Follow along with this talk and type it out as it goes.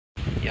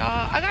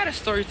Y'all, I got a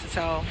story to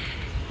tell,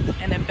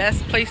 and the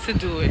best place to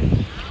do it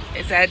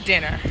is at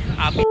dinner.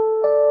 I'll be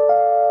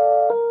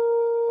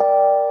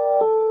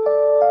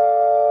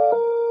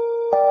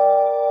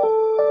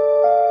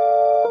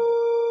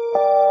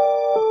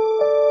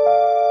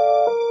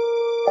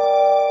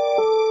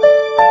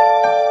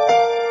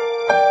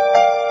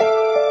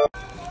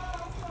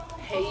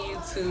Hey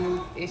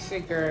YouTube, it's your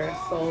girl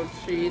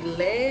Sultry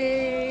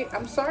Lay.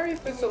 I'm sorry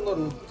if it's a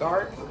little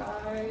dark,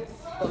 guys.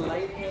 The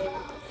lighting,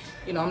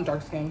 you know, I'm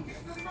dark skinned,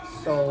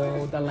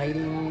 so the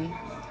lighting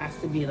has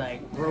to be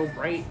like real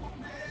bright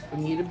for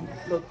me to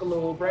look a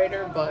little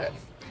brighter, but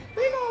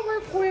we're gonna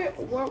work with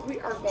what we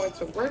are going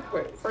to work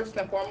with. First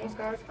and foremost,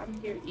 guys,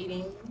 I'm here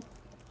eating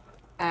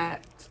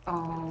at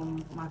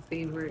my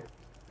favorite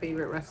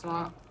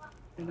restaurant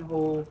in the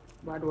whole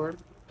wide world.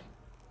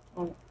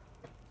 Oh,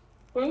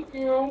 thank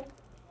you.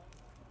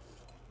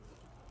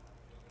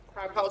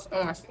 Crab House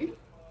NYC.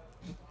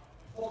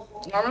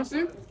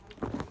 Honestly,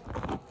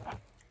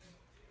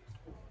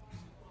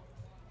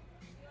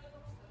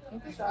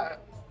 look at that.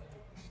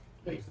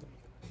 Wait.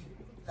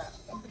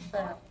 Look at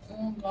that.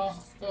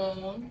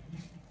 Lobster,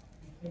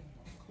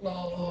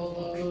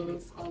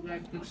 clothes, all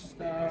that good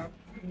stuff.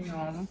 You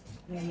know,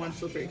 1,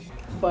 2, 3.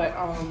 But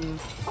I'm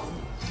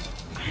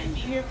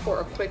here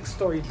for a quick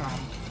story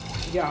time.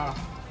 Y'all,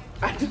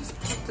 I just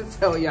have to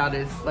tell y'all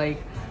this,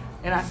 like,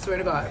 and I swear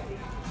to God.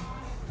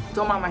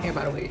 Don't mind my hair,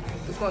 by the way.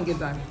 It's gonna get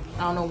done.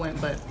 I don't know when,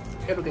 but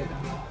it'll get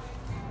done.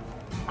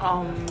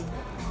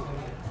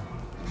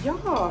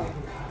 Y'all,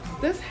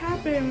 this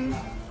happened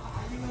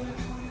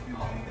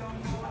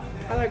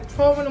at like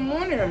 12 in the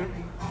morning.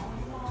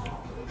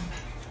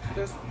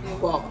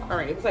 Well, all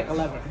right, it was like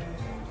 11.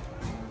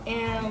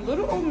 And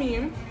little old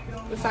me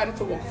decided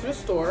to walk to the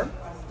store,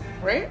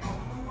 right?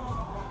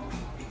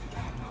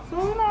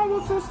 So, you know, I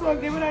walked to the store,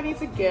 get what I need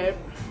to get,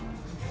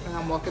 and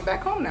I'm walking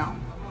back home now.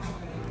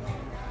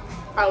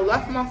 I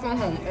left my phone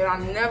home, and I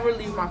never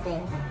leave my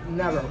phone home.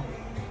 Never.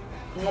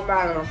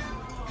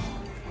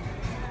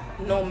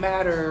 No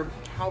matter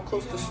how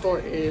close the store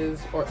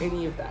is or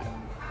any of that.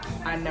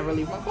 I never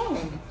leave my phone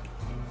home.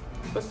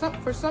 But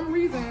for some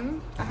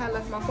reason, I had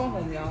left my phone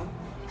home, y'all.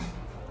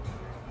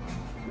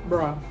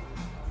 Bruh.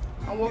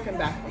 I'm walking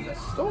back from the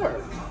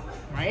store,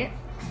 right?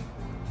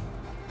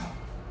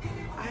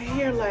 I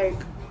hear like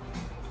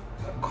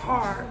a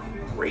car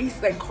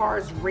race, like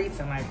cars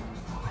racing, like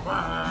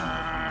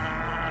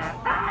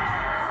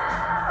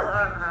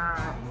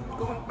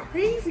going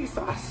crazy.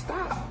 So I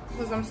stopped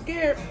because I'm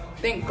scared.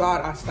 Thank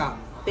God I stopped.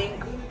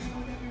 Thank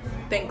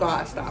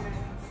God I stopped.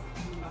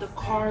 The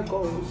car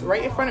goes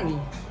right in front of me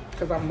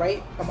because I'm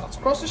about to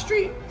cross the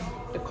street.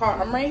 The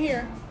car, I'm right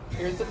here.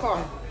 Here's the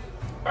car.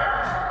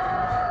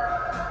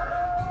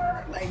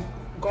 Like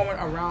going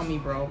around me,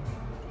 bro.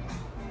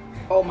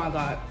 Oh my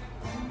God.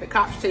 The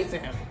cops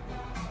chasing him.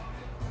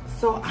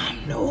 So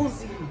I'm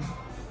nosy.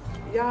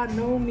 Y'all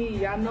know me.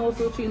 Y'all know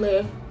Sultry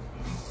Lay.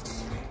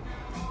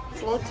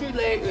 Sultry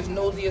Lay is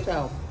nosy as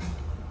hell.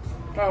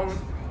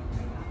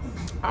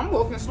 I'm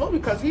walking slow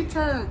because he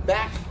turned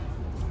back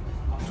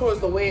towards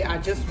the way I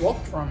just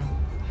walked from,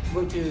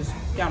 which is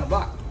down the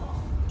block.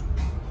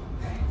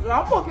 So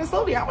I'm walking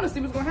slowly. I want to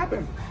see what's gonna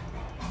happen.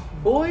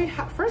 Boy,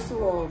 first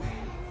of all,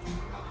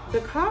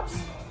 the cops,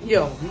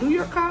 New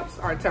York cops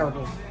are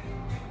terrible.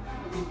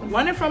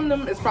 Running from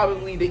them is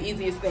probably the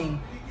easiest thing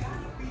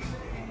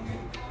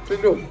to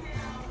do.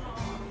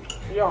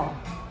 Y'all,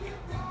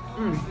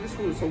 this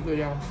food is so good,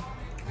 y'all.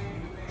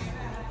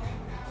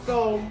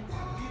 So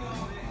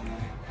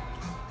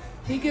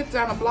he gets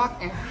down the block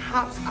and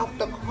hops out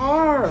the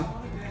car.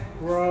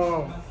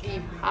 Bro,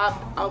 he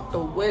hopped out the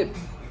whip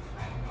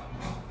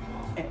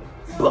and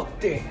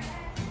booked it.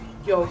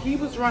 Yo, he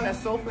was running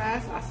so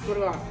fast, I swear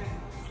to God.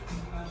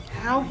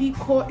 How he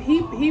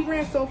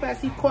ran so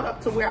fast, he caught up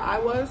to where I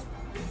was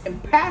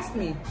and passed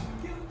me.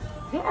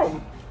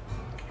 Yo,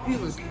 he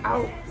was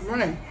out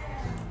running.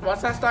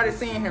 Once I started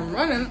seeing him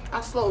running, I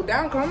slowed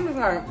down because I'm just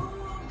like,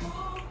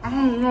 I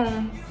don't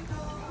know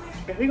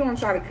if he's gonna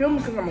try to kill me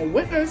because I'm a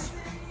witness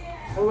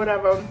or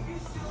whatever.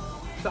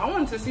 So I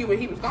wanted to see where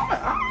he was going.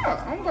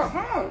 I'm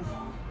going,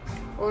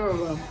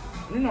 or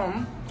you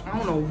know, I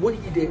don't know what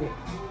he did.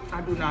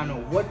 I do not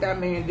know what that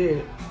man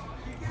did.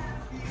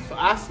 So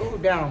I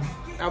slowed down.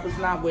 I was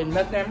not with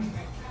nothing.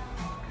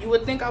 You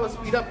would think I would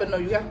speed up, but no,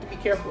 you have to be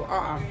careful.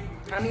 I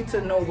need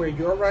to know where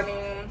you're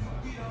running.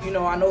 You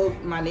know, I know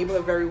my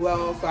neighborhood very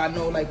well, so I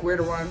know like where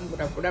to run,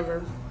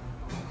 whatever.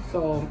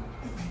 So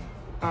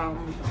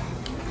I'm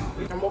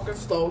walking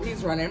slow.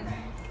 He's running.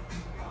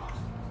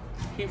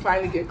 He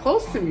finally get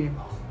close to me.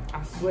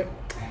 I swear,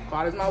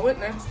 God is my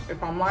witness.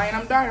 If I'm lying,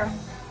 I'm dying.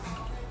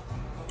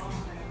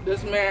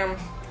 This man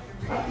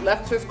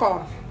left his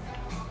car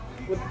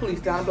with the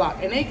police down the block,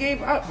 and they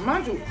gave up.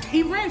 Mind you,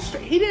 he ran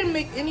straight. He didn't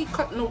make any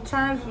cut, no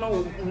turns,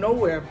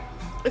 nowhere.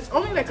 It's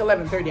only like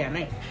 11:30 at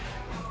night.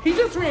 He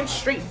just ran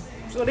straight.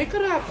 So they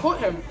could have caught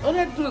him. All they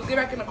had to do was get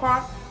back in the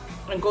car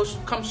and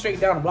come straight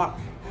down the block.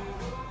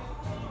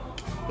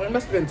 But he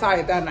must have been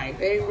tired that night.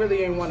 They really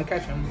didn't want to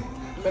catch him.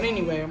 But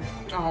anyway,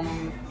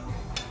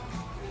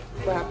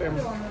 What happened?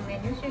 On the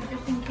menu, so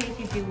just in case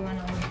if you want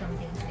to order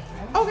something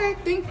later. Okay,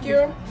 thank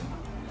you.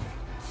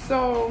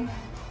 So,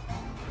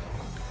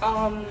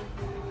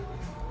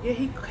 yeah,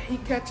 he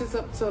catches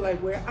up to like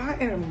where I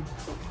am.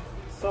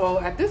 So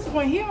at this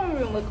point, he don't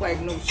even look like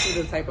no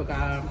shooter type of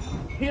guy.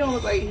 He don't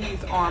look like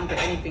he's armed or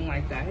anything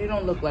like that. He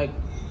don't look like.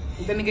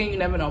 Then again, you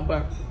never know.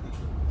 But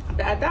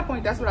at that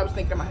point, that's what I was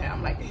thinking in my head.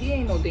 I'm like, he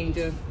ain't no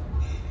danger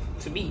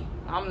to me.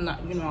 I'm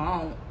not, you know,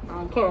 I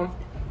don't care.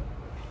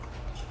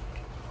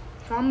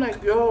 So I'm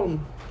like, yo,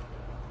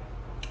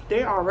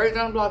 they are right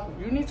down the block.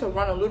 You need to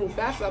run a little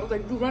faster. I was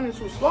like, you running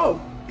too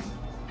slow.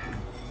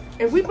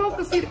 If we both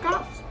could see the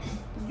cops,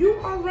 you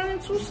are running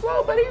too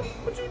slow, buddy.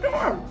 What you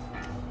doing?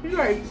 He's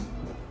like,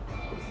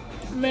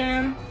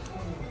 man,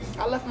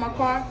 I left my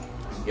car.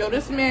 Yo,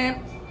 this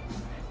man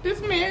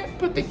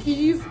put the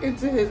keys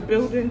into his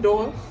building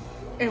door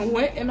and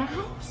went in the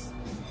house.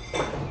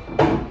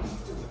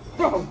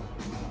 Bro,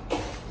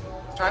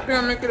 I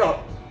can't make it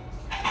up.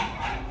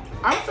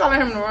 I'm telling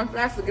him to run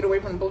fast to get away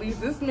from the police.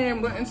 This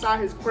man went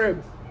inside his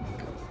crib.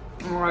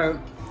 I'm like,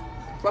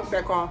 fuck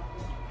that car.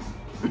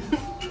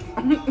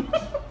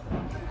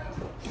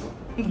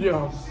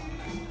 Yo.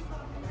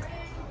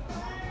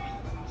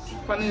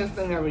 Funniest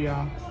thing ever,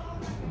 y'all.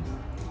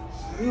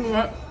 We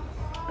went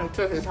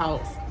into his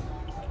house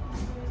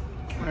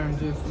and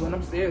just went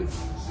upstairs.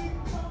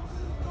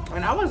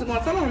 And I wasn't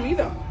gonna tell him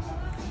either.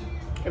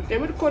 If they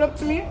would have caught up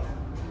to me,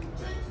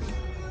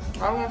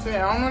 I was gonna say,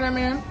 I don't know that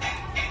man.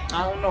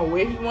 I don't know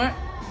where he went.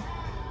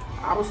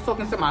 I was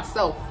talking to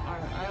myself.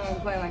 I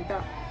ain't playing like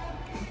that.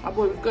 My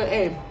boy was good.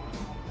 Hey,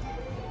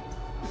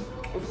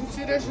 if you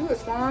see this, you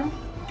is fine.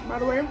 By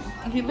the way,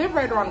 he lived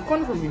right around the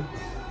corner from you.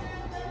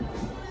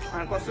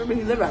 I ain't gonna say where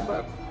he live at,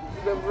 but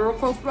he live real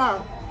close by.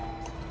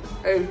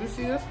 Hey, you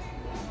see this?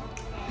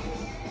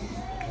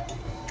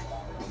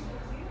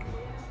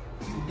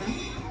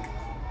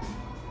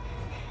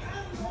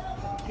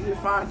 He is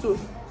fine too.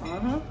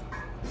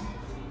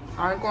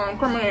 I ain't gonna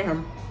incriminate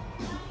him.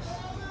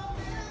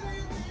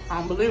 I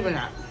don't believe in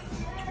that.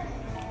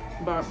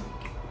 But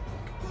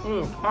he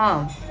was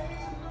fine.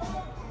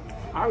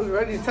 I was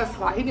ready to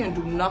testify. He didn't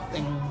do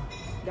nothing.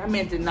 That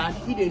man did not.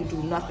 He didn't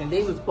do nothing.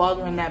 They was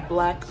bothering that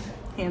black,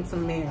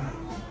 handsome man.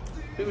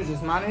 He was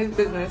just minding his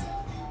business,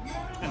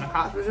 and the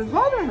cops were just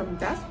bothering him.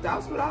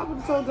 That's what I would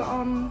have told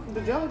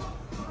the judge.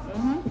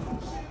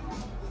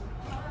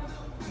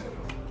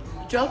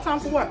 Jail time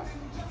for what?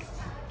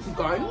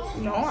 Gun?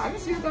 No, I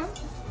didn't see a gun.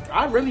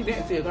 I really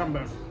didn't see a gun,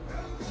 but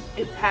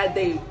if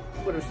they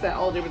would have said,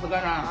 oh, there was a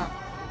gun, I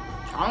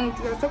don't know what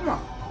you guys talking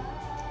about.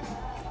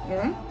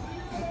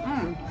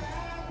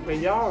 But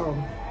y'all,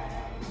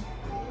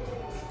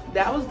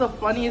 that was the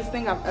funniest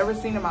thing I've ever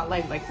seen in my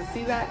life. Like, to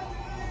see that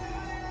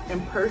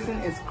in person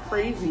is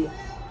crazy.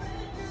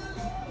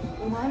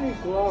 My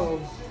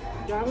gloves.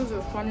 That was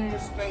the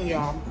funniest thing,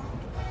 y'all,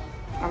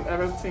 I've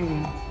ever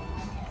seen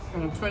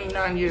in the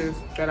 29 years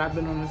that I've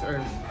been on this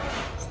earth.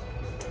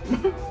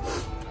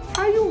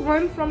 How you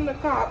run from the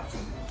cops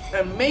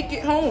and make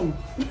it home?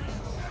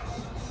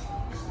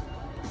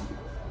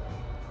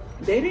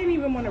 They didn't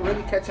even want to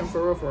really catch him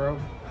for real.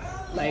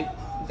 Like,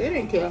 they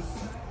didn't care.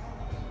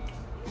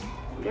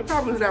 They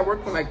probably was at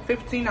work for like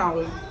 15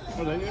 hours. I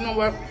was like, you know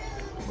what?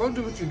 Go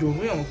do what you do.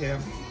 We don't care.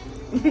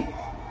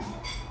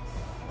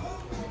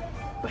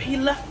 But he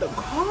left the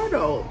car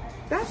though.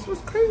 That's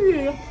what's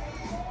crazy.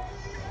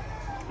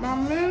 My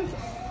man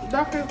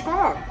left his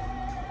car.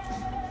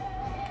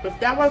 If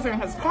that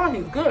wasn't his car,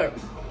 he's good.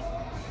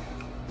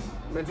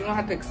 But you don't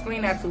have to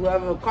explain that to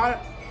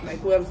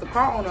whoever's the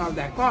car owner of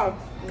that car.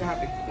 You don't have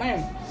to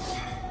explain.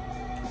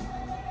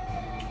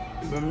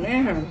 But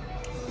man,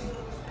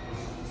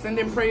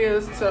 sending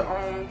prayers to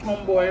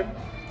homeboy.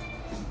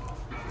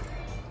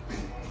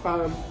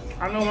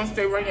 I know once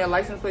they run your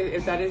license plate,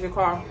 if that is your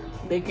car,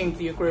 they came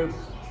to your crib.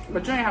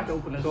 But you ain't have to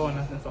open the door or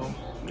nothing, so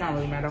it don't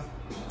really matter.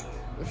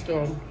 But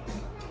still,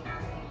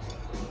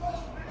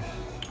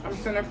 I'm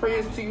sending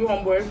prayers to you,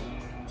 homeboy.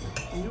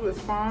 You is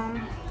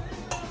fine.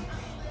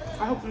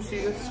 I hope you see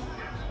this.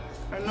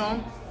 I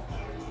know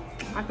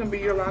I can be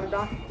your ride or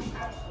die.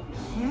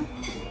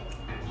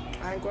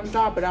 I ain't gonna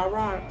die, but I'll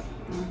ride.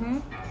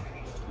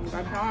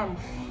 Got time.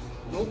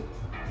 Nope.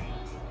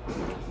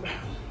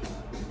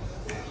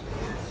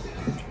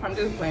 I'm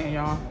just playing,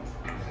 y'all.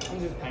 I'm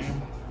just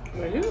playing.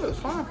 But he was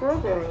fine for a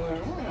girl.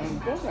 Like, man,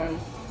 boy,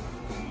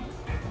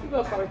 he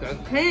looked like a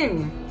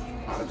king.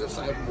 I was just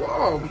like,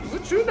 whoa,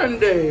 what you done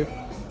did?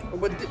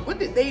 What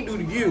did they do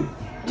to you?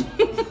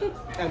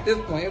 At this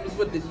point, it was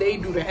what did they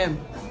do to him?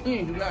 He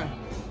ain't do nothing.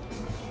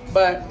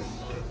 But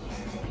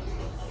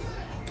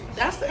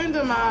that's the end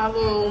of my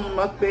little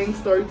mukbang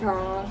story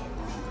time.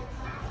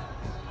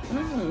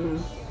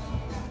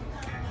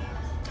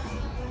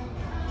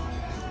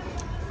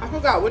 I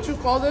forgot what you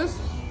call this,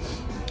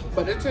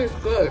 but it tastes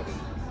good.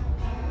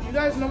 You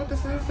guys know what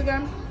this is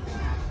again?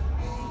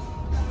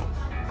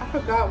 I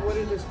forgot what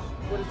it's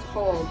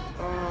called.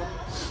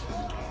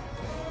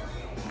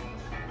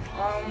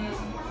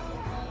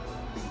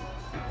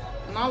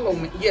 Not lo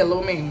mein. Yeah,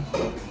 lo mein.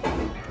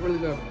 Really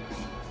good.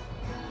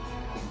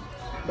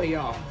 But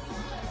y'all,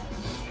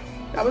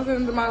 that was the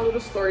end of my little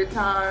story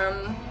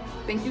time.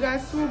 Thank you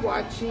guys for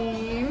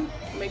watching.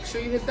 Make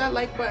sure you hit that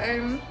like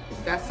button,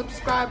 that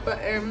subscribe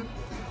button,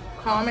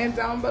 comment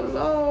down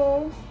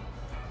below.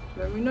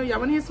 Let me know y'all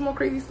want to hear some more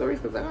crazy stories,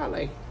 because I got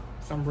like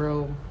some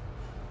real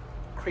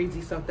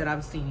crazy stuff that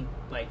I've seen,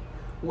 like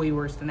way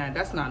worse than that.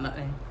 That's not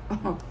nothing.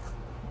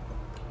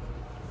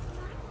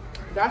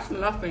 That's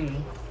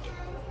nothing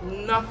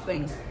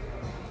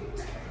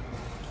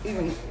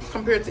even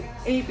compared to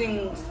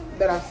anything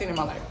that I've seen in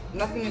my life.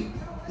 Nothing.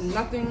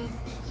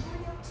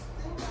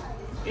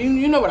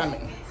 You know what I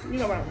mean. You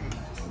know what I mean.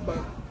 But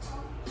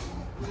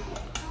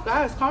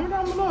guys, comment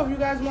down below if you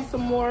guys want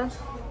some more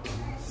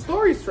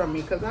stories from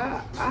me, because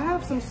I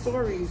have some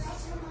stories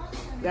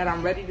that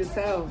I'm ready to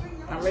tell.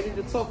 I'm ready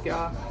to talk,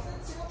 y'all.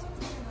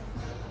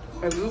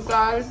 If you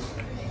guys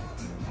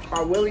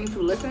are willing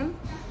to listen,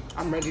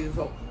 I'm ready to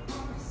talk.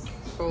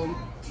 So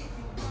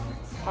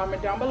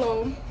comment down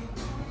below,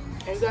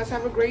 and you guys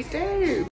have a great day.